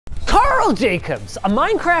Karl Jacobs, a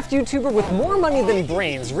Minecraft YouTuber with more money than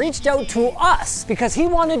brains, reached out to us because he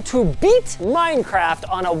wanted to beat Minecraft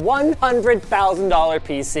on a $100,000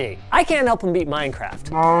 PC. I can't help him beat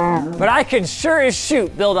Minecraft, but I could sure as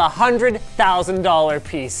shoot build a $100,000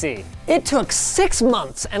 PC. It took 6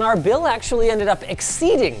 months, and our bill actually ended up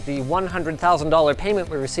exceeding the $100,000 payment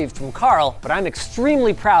we received from Karl, but I'm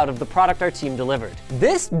extremely proud of the product our team delivered.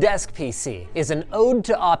 This desk PC is an ode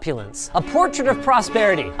to opulence, a portrait of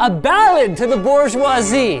prosperity, a ballad to the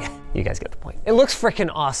bourgeoisie. You guys get the point. It looks freaking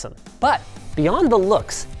awesome. But beyond the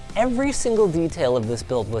looks, every single detail of this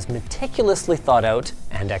build was meticulously thought out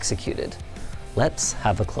and executed. Let's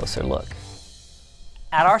have a closer look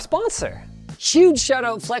at our sponsor. Huge shout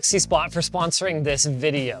out FlexiSpot for sponsoring this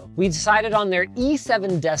video. We decided on their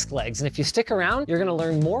E7 desk legs, and if you stick around, you're gonna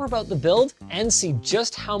learn more about the build and see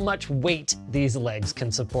just how much weight these legs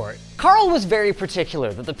can support. Karl was very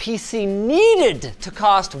particular that the PC needed to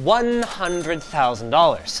cost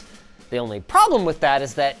 $100,000. The only problem with that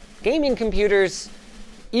is that gaming computers,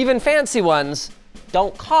 even fancy ones,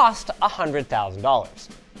 don't cost $100,000.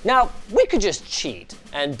 Now, we could just cheat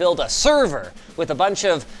and build a server with a bunch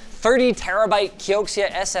of 30 terabyte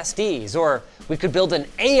Kioxia SSDs, or we could build an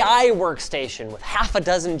AI workstation with half a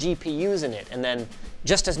dozen GPUs in it and then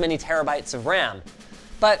just as many terabytes of RAM.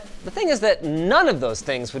 But the thing is that none of those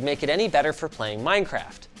things would make it any better for playing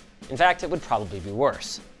Minecraft. In fact, it would probably be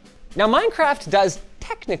worse. Now, Minecraft does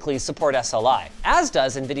technically support SLI, as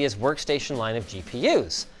does NVIDIA's workstation line of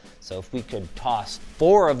GPUs. So if we could toss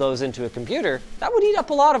 4 of those into a computer, that would eat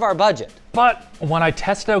up a lot of our budget. But when I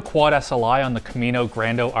tested out Quad SLI on the Camino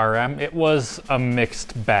Grando RM, it was a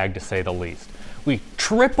mixed bag to say the least. We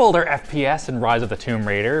tripled our FPS in Rise of the Tomb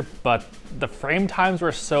Raider, but the frame times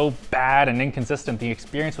were so bad and inconsistent, the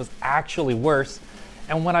experience was actually worse.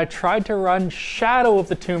 And when I tried to run Shadow of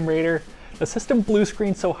the Tomb Raider, the system blue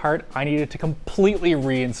screened so hard I needed to completely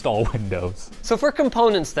reinstall Windows. So for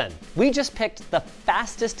components then, we just picked the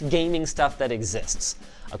fastest gaming stuff that exists.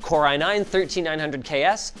 A Core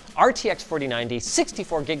i9-13900KS, RTX 4090,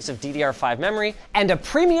 64 gigs of DDR5 memory, and a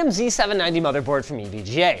premium Z790 motherboard from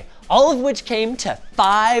EVGA, all of which came to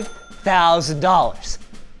 $5,000.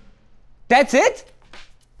 That's it?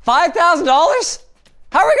 $5,000?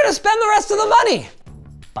 How are we gonna spend the rest of the money?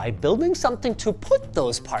 By building something to put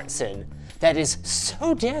those parts in that is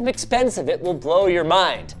so damn expensive it will blow your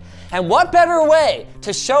mind. And what better way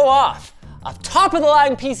to show off a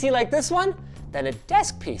top-of-the-line PC like this one than a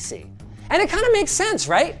desk PC? And it kind of makes sense,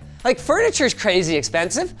 right? Like, furniture's crazy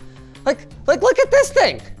expensive. Like look at this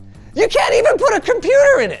thing. You can't even put a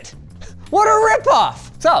computer in it. What a ripoff.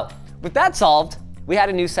 So, with that solved, we had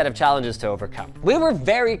a new set of challenges to overcome. We were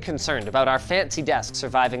very concerned about our fancy desk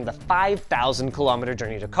surviving the 5,000-kilometer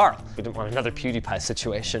journey to Karl. We didn't want another PewDiePie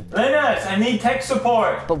situation. Linus, I need tech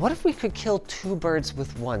support. But what if we could kill 2 birds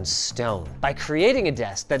with 1 stone by creating a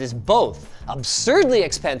desk that is both absurdly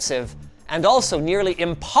expensive and also nearly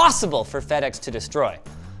impossible for FedEx to destroy?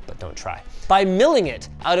 But don't try. By milling it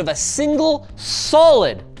out of a single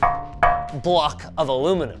solid block of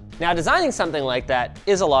aluminum. Now, designing something like that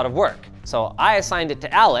is a lot of work. So I assigned it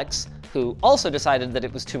to Alex, who also decided that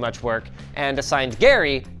it was too much work, and assigned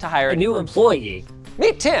Gary to hire a new employee.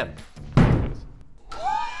 Meet Tim.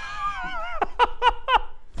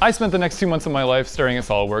 I spent the next 2 months of my life staring at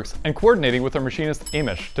SOLIDWORKS and coordinating with our machinist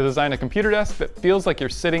Amish to design a computer desk that feels like you're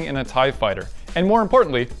sitting in a TIE fighter, and more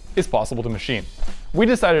importantly, is possible to machine. We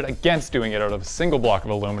decided against doing it out of a single block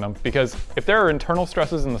of aluminum because if there are internal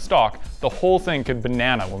stresses in the stock, the whole thing could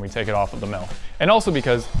banana when we take it off of the mill. And also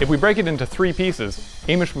because if we break it into 3 pieces,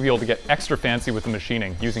 Amish will be able to get extra fancy with the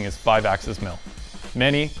machining using his 5-axis mill.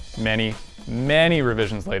 Many, many, many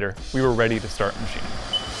revisions later, we were ready to start machining.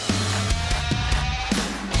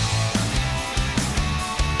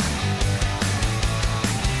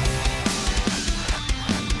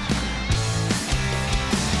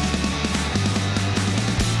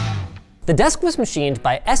 The desk was machined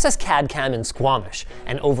by SS CAD/CAM in Squamish,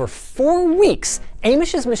 and over 4 weeks,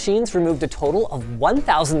 Amish's machines removed a total of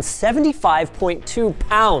 1,075.2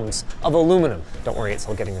 pounds of aluminum. Don't worry, it's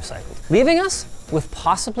all getting recycled. Leaving us with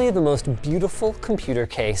possibly the most beautiful computer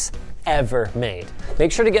case ever made.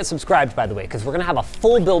 Make sure to get subscribed, by the way, because we're gonna have a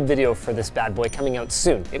full build video for this bad boy coming out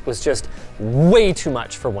soon. It was just way too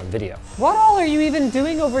much for one video. What all are you even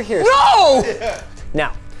doing over here? No!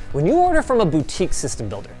 Now, when you order from a boutique system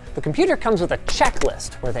builder, the computer comes with a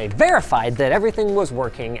checklist where they verified that everything was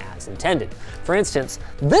working as intended. For instance,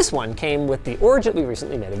 this one came with the Origin we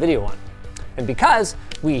recently made a video on. And because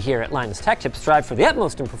we here at Linus Tech Tips strive for the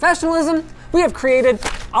utmost in professionalism, we have created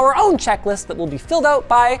our own checklist that will be filled out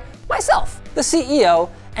by myself, the CEO,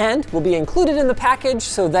 and will be included in the package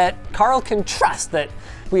so that Carl can trust that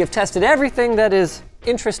we have tested everything that is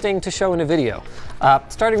interesting to show in a video,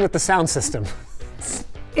 starting with the sound system.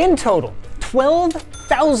 In total,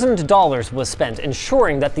 $12,000 was spent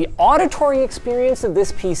ensuring that the auditory experience of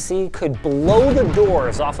this PC could blow the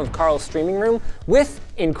doors off of Carl's streaming room with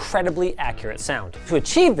incredibly accurate sound. To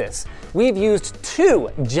achieve this, we've used two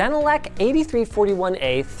Genelec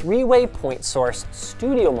 8341A three-way point source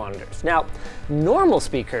studio monitors. Now, normal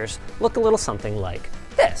speakers look a little something like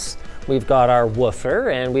this. We've got our woofer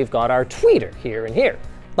and we've got our tweeter here and here.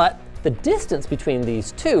 But the distance between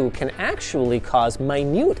these two can actually cause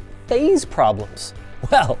minute phase problems.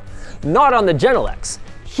 Well, not on the Genelecs.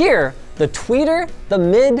 Here, the tweeter, the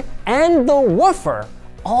mid, and the woofer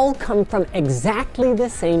all come from exactly the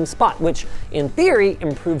same spot, which in theory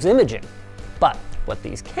improves imaging. But what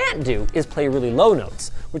these can't do is play really low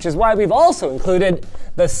notes, which is why we've also included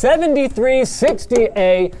the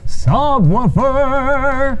 7360A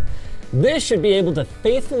subwoofer. This should be able to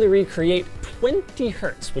faithfully recreate 20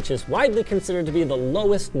 hertz, which is widely considered to be the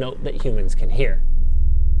lowest note that humans can hear.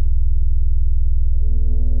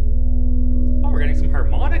 Oh, we're getting some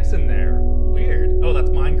harmonics in there. Weird. Oh, that's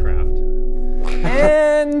Minecraft.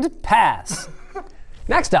 And pass.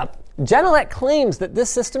 Next up, Genelec claims that this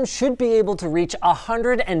system should be able to reach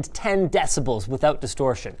 110 decibels without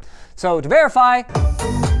distortion. So to verify,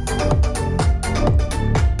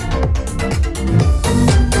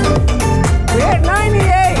 we hit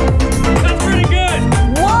 98! That's pretty good!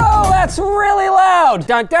 Whoa, that's really loud!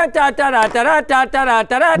 Dun, dun, dun, dun, dun, dun, dun, dun, dun,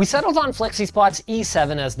 dun. We settled on FlexiSpot's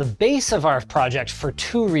E7 as the base of our project for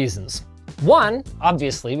two reasons. One,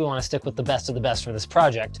 obviously, we want to stick with the best of the best for this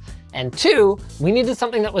project. And two, we needed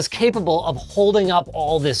something that was capable of holding up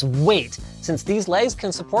all this weight, since these legs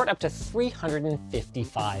can support up to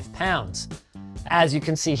 355 pounds. As you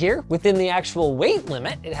can see here, within the actual weight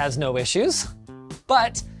limit, it has no issues.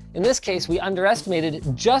 But in this case, we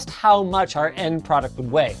underestimated just how much our end product would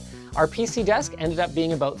weigh. Our PC desk ended up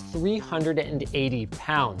being about 380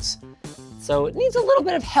 pounds. So it needs a little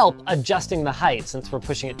bit of help adjusting the height since we're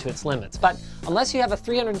pushing it to its limits. But unless you have a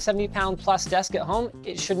 370-pound plus desk at home,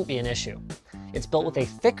 it shouldn't be an issue. It's built with a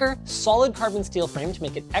thicker, solid carbon steel frame to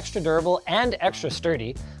make it extra durable and extra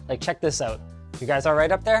sturdy. Like, check this out. You guys all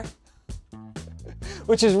right up there?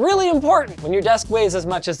 Which is really important when your desk weighs as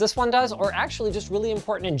much as this one does, or actually just really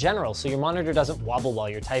important in general, so your monitor doesn't wobble while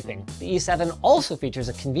you're typing. The E7 also features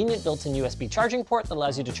a convenient built-in USB charging port that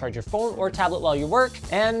allows you to charge your phone or tablet while you work.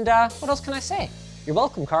 And what else can I say? You're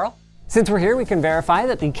welcome, Carl. Since we're here, we can verify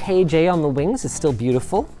that the KJ on the wings is still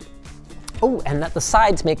beautiful. Oh, and that the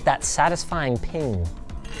sides make that satisfying ping.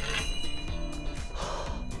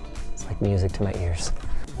 It's like music to my ears.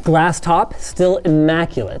 Glass top, still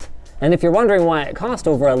immaculate. And if you're wondering why it cost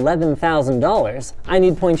over $11,000, I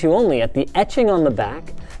need point you only at the etching on the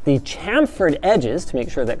back, the chamfered edges to make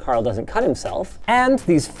sure that Carl doesn't cut himself, and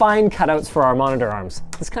these fine cutouts for our monitor arms.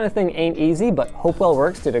 This kind of thing ain't easy, but Hopewell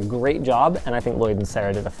Works did a great job, and I think Lloyd and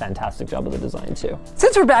Sarah did a fantastic job of the design too.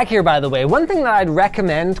 Since we're back here, by the way, one thing that I'd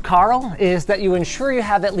recommend, Carl, is that you ensure you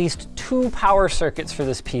have at least 2 power circuits for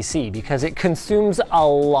this PC, because it consumes a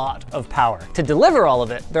lot of power. To deliver all of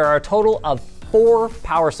it, there are a total of 4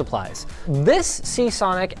 power supplies. This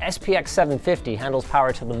Seasonic SPX 750 handles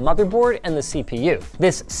power to the motherboard and the CPU.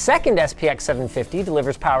 This second SPX 750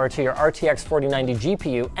 delivers power to your RTX 4090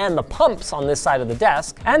 GPU and the pumps on this side of the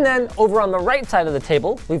desk. And then over on the right side of the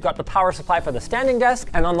table, we've got the power supply for the standing desk.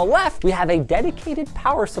 And on the left, we have a dedicated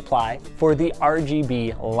power supply for the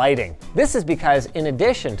RGB lighting. This is because in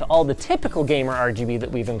addition to all the typical gamer RGB that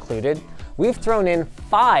we've included, we've thrown in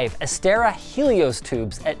 5 Astera Helios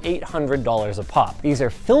tubes at $800 a pop. These are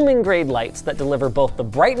filming grade lights that deliver both the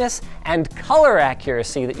brightness and color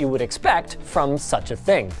accuracy that you would expect from such a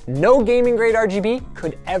thing. No gaming grade RGB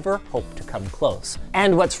could ever hope to come close.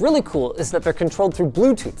 And what's really cool is that they're controlled through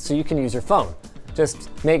Bluetooth, so you can use your phone. Just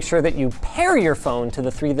make sure that you pair your phone to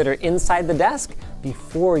the 3 that are inside the desk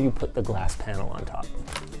before you put the glass panel on top.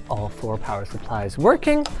 All 4 power supplies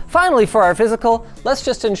working. Finally, for our physical, let's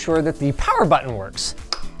just ensure that the power button works.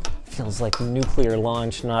 Feels like nuclear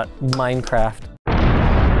launch, not Minecraft.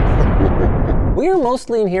 We are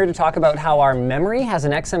mostly in here to talk about how our memory has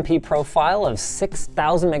an XMP profile of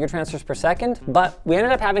 6,000 megatransfers per second, but we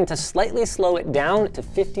ended up having to slightly slow it down to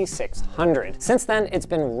 5,600. Since then, it's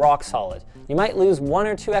been rock solid. You might lose 1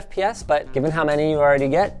 or 2 FPS, but given how many you already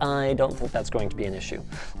get, I don't think that's going to be an issue.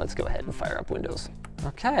 Let's go ahead and fire up Windows.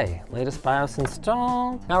 Okay, latest BIOS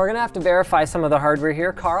installed. Now we're gonna have to verify some of the hardware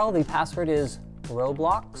here. Carl, the password is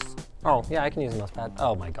Roblox. Oh, yeah, I can use a mousepad.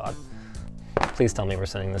 Oh my God. Please tell me we're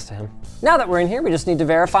sending this to him. Now that we're in here, we just need to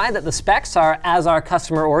verify that the specs are as our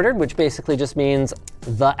customer ordered, which basically just means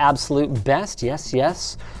the absolute best. Yes,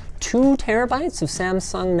 yes. 2 terabytes of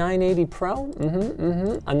Samsung 980 Pro.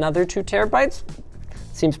 Another 2 terabytes.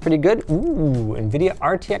 Seems pretty good. Ooh, NVIDIA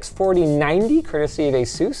RTX 4090, courtesy of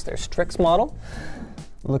ASUS, their Strix model.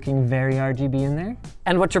 Looking very RGB in there.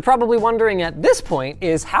 And what you're probably wondering at this point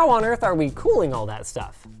is how on earth are we cooling all that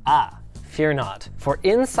stuff? Fear not, for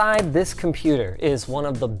inside this computer is one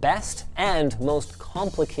of the best and most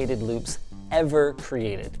complicated loops ever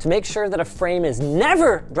created. To make sure that a frame is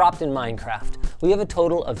never dropped in Minecraft, we have a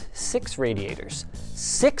total of 6 radiators,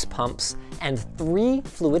 6 pumps, and 3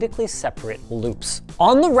 fluidically separate loops.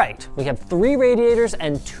 On the right, we have 3 radiators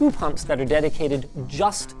and 2 pumps that are dedicated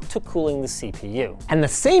just to cooling the CPU. And the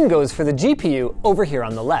same goes for the GPU over here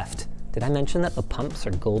on the left. Did I mention that the pumps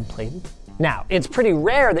are gold-plated? Now, it's pretty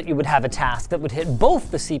rare that you would have a task that would hit both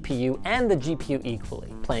the CPU and the GPU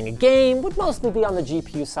equally. Playing a game would mostly be on the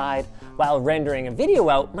GPU side, while rendering a video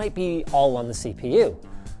out might be all on the CPU.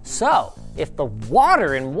 So, if the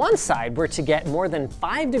water in one side were to get more than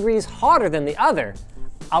 5 degrees hotter than the other,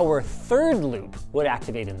 our third loop would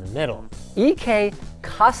activate in the middle. EK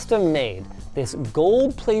custom made this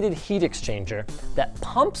gold-plated heat exchanger that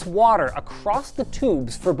pumps water across the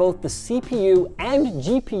tubes for both the CPU and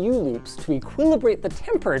GPU loops to equilibrate the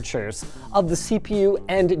temperatures of the CPU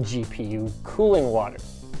and GPU cooling water.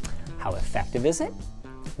 How effective is it?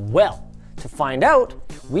 Well, to find out,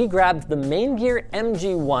 we grabbed the Maingear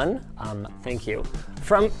MG1, thank you,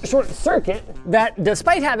 from Short Circuit that,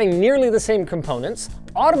 despite having nearly the same components,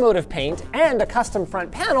 automotive paint, and a custom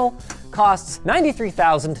front panel, costs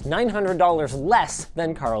 $93,900 less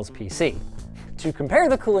than Carl's PC. To compare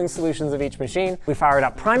the cooling solutions of each machine, we fired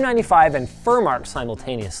up Prime 95 and Furmark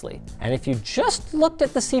simultaneously. And if you just looked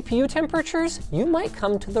at the CPU temperatures, you might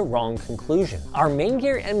come to the wrong conclusion. Our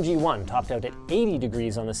Maingear MG1 topped out at 80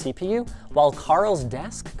 degrees on the CPU, while Carl's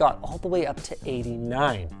desk got all the way up to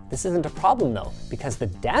 89. This isn't a problem though, because the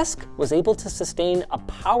desk was able to sustain a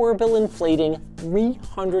power bill inflating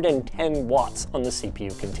 310 watts on the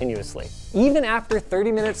CPU continuously. Even after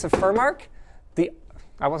 30 minutes of Furmark,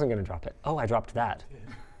 I wasn't gonna drop it. Oh, I dropped that.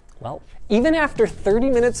 Well, even after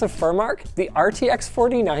 30 minutes of Furmark, the RTX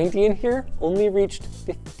 4090 in here only reached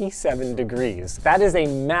 57 degrees. That is a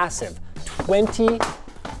massive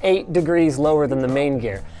 28 degrees lower than the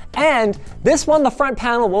Maingear. And this one, the front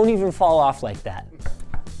panel won't even fall off like that.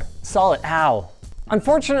 Solid, ow.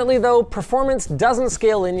 Unfortunately though, performance doesn't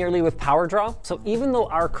scale linearly with power draw, so even though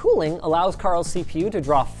our cooling allows Carl's CPU to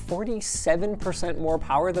draw 47% more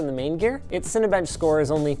power than the Maingear, its Cinebench score is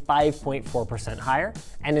only 5.4% higher,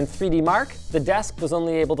 and in 3D Mark, the desk was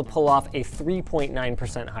only able to pull off a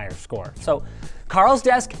 3.9% higher score. So Carl's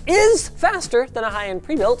desk is faster than a high-end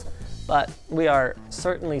pre-built, but we are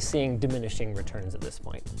certainly seeing diminishing returns at this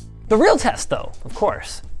point. The real test though, of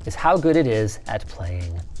course, is how good it is at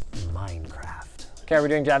playing Minecraft. Okay, are we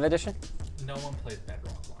doing Java Edition? No one plays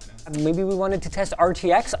Bedrock, Linus. Maybe we wanted to test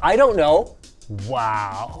RTX? I don't know.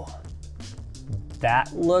 Wow. That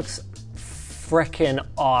looks frickin'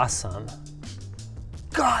 awesome.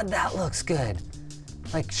 God, that looks good.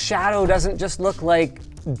 Like, shadow doesn't just look like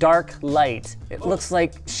dark light. It looks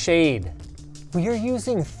like shade. We are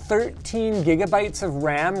using 13 gigabytes of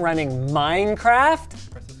RAM running Minecraft?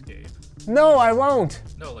 Press escape. No, I won't.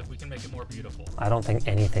 No, like we can make it more beautiful. I don't think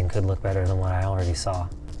anything could look better than what I already saw.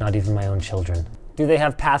 Not even my own children. Do they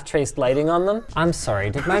have path traced lighting on them? I'm sorry,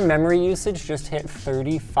 did my memory usage just hit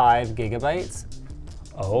 35 gigabytes?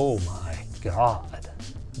 Oh my God.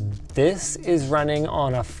 This is running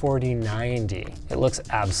on a 4090. It looks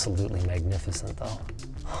absolutely magnificent though.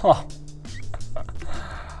 Huh.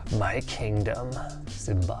 My kingdom,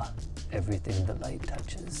 Simba. Everything the light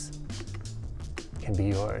touches can be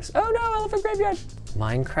yours. Oh no, elephant graveyard.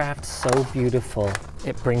 Minecraft, so beautiful,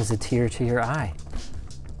 it brings a tear to your eye.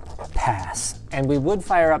 Pass. And we would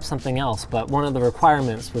fire up something else, but one of the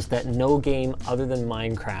requirements was that no game other than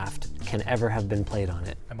Minecraft can ever have been played on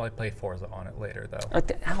it. I might play Forza on it later though.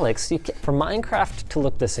 Alex, for Minecraft to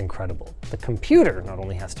look this incredible, the computer not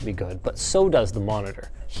only has to be good, but so does the monitor.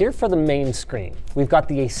 Here for the main screen, we've got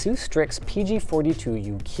the ASUS Strix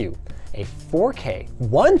PG42UQ, a 4K,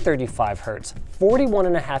 135Hz,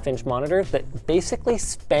 41.5-inch monitor that basically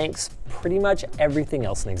spanks pretty much everything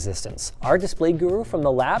else in existence. Our display guru from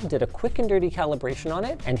the lab did a quick and dirty calibration on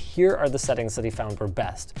it, and here are the settings that he found were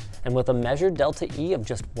best. And with a measured delta E of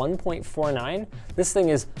just 1.49, this thing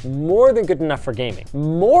is more than good enough for gaming,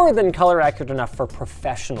 more than color accurate enough for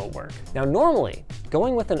professional work. Now normally,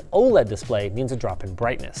 going with an OLED display means a drop in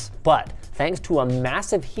brightness. But thanks to a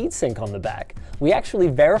massive heatsink on the back, we actually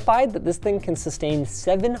verified that this thing can sustain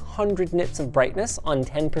 700 nits of brightness on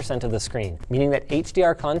 10% of the screen, meaning that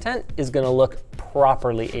HDR content is going to look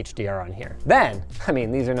properly HDR on here. Then, I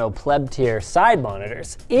mean, these are no pleb tier side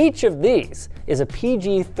monitors. Each of these is a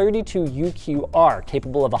PG32UQR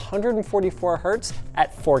capable of 144 Hz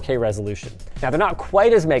at 4K resolution. Now, they're not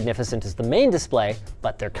quite as magnificent as the main display,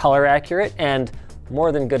 but they're color accurate and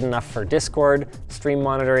more than good enough for Discord, stream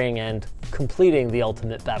monitoring, and completing the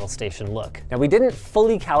ultimate battle station look. Now, we didn't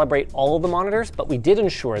fully calibrate all of the monitors, but we did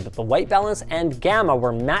ensure that the white balance and gamma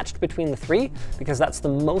were matched between the three, because that's the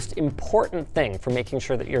most important thing for making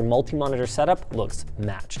sure that your multi-monitor setup looks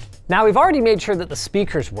matched. Now, we've already made sure that the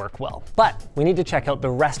speakers work well, but we need to check out the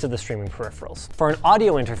rest of the streaming peripherals. For an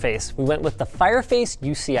audio interface, we went with the Fireface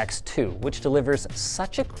UCX2, which delivers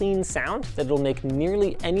such a clean sound that it'll make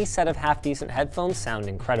nearly any set of half-decent headphones sound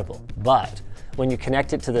incredible. But when you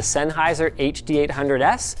connect it to the Sennheiser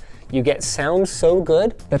HD800S, you get sound so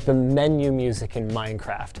good that the menu music in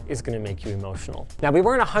Minecraft is going to make you emotional. Now, we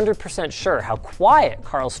weren't 100% sure how quiet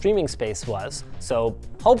Carl's streaming space was, so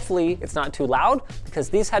hopefully it's not too loud, because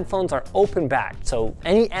these headphones are open back, so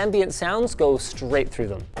any ambient sounds go straight through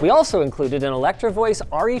them. We also included an Electro Voice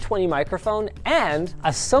RE20 microphone and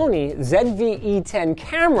a Sony ZV-E10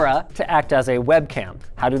 camera to act as a webcam.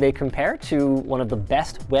 How do they compare to one of the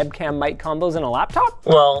best webcam mic combos in a laptop?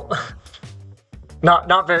 Well,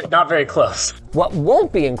 Not very close. What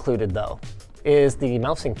won't be included, though, is the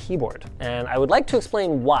mouse and keyboard. And I would like to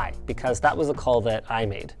explain why, because that was a call that I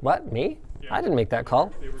made. What, me? Yeah. I didn't make that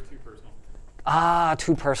call. They were too personal. Ah,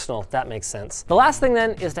 too personal. That makes sense. The last thing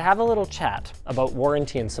then is to have a little chat about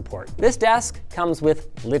warranty and support. This desk comes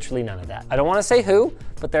with literally none of that. I don't want to say who,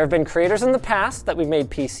 but there have been creators in the past that we've made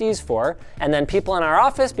PCs for, and then people in our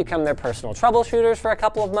office become their personal troubleshooters for a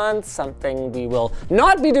couple of months, something we will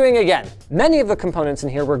not be doing again. Many of the components in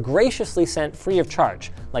here were graciously sent free of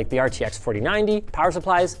charge, like the RTX 4090, power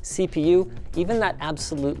supplies, CPU, even that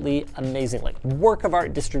absolutely amazing, like, work of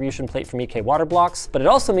art distribution plate from EK Waterblocks. But it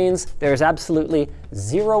also means there's absolutely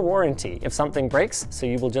zero warranty if something breaks, so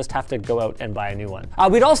you will just have to go out and buy a new one.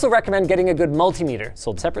 We'd also recommend getting a good multimeter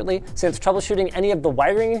sold separately, since troubleshooting any of the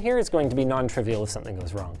wiring in here is going to be non-trivial if something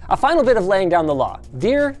goes wrong. A final bit of laying down the law.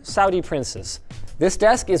 Dear Saudi princes, this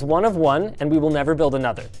desk is one of one, and we will never build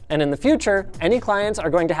another. And in the future, any clients are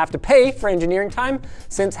going to have to pay for engineering time,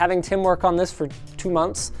 since having Tim work on this for 2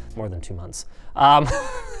 months, more than 2 months,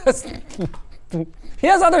 he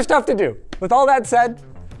has other stuff to do. With all that said,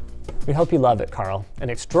 we hope you love it, Carl. An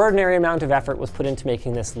extraordinary amount of effort was put into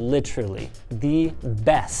making this literally the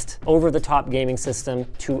best over-the-top gaming system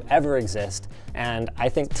to ever exist. And I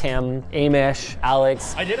think Tim, Amish,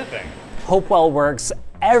 Alex, I did a thing. Hopewell Works,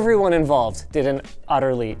 everyone involved did an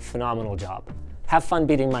utterly phenomenal job. Have fun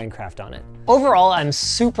beating Minecraft on it. Overall, I'm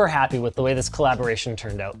super happy with the way this collaboration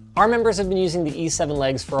turned out. Our members have been using the E7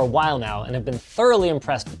 legs for a while now and have been thoroughly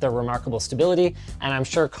impressed with their remarkable stability, and I'm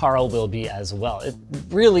sure Carl will be as well. It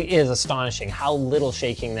really is astonishing how little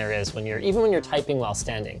shaking there is even when you're typing while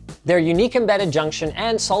standing. Their unique embedded junction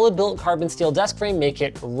and solid built carbon steel desk frame make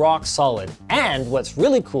it rock solid. And what's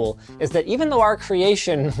really cool is that even though our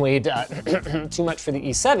creation weighed too much for the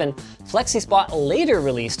E7, FlexiSpot later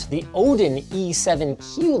released the Odin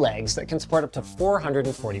E7Q legs that can support up to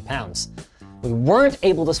 440 pounds. We weren't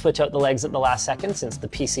able to switch out the legs at the last second since the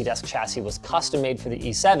PC desk chassis was custom made for the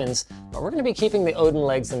E7s, but we're going to be keeping the Odin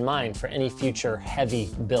legs in mind for any future heavy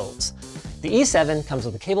builds. The E7 comes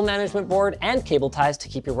with a cable management board and cable ties to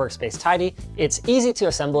keep your workspace tidy. It's easy to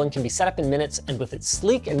assemble and can be set up in minutes, and with its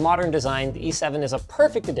sleek and modern design, the E7 is a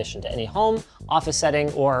perfect addition to any home, office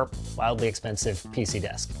setting, or wildly expensive PC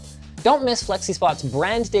desk. Don't miss FlexiSpot's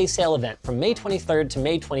Brand Day sale event from May 23rd to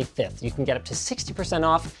May 25th. You can get up to 60%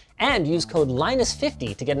 off and use code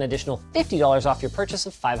Linus50 to get an additional $50 off your purchase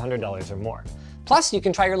of $500 or more. Plus, you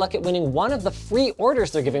can try your luck at winning one of the free orders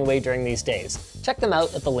they're giving away during these days. Check them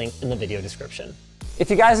out at the link in the video description. If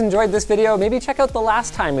you guys enjoyed this video, maybe check out the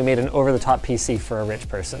last time we made an over-the-top PC for a rich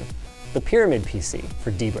person. The Pyramid PC for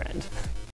dbrand.